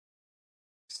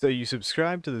So you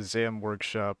subscribe to the ZAM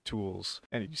workshop tools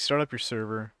and you start up your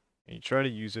server and you try to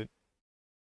use it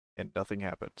and nothing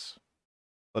happens.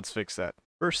 Let's fix that.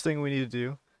 First thing we need to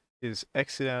do is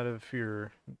exit out of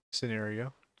your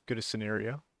scenario, go to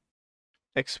scenario,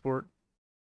 export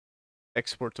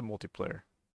to multiplayer.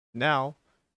 Now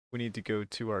we need to go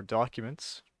to our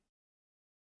documents,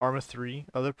 Arma 3,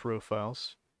 other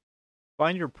profiles,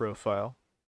 find your profile,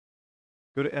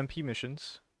 go to MP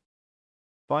missions,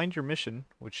 find your mission,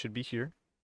 which should be here.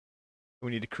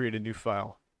 We need to create a new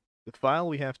file. The file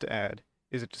we have to add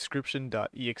is a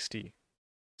description.ext.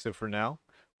 So for now,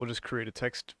 we'll just create a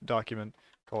text document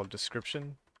called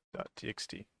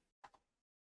description.txt.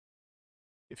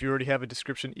 If you already have a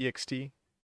description.ext,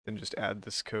 then just add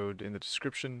this code in the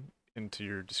description into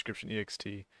your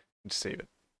description.ext and save it.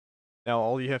 Now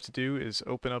all you have to do is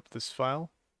open up this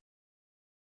file,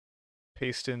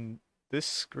 paste in this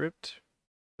script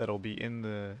that'll be in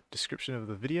the description of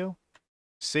the video,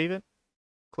 save it,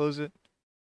 close it,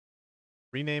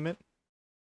 rename it,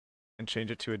 and change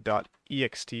it to a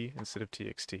 .ext instead of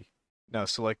txt. Now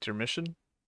select your mission,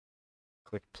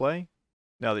 click play.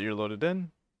 Now that you're loaded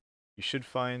in, you should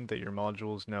find that your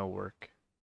modules now work.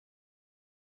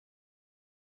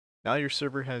 Now your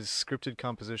server has scripted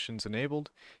compositions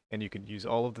enabled, and you can use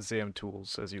all of the ZAM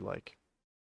tools as you like.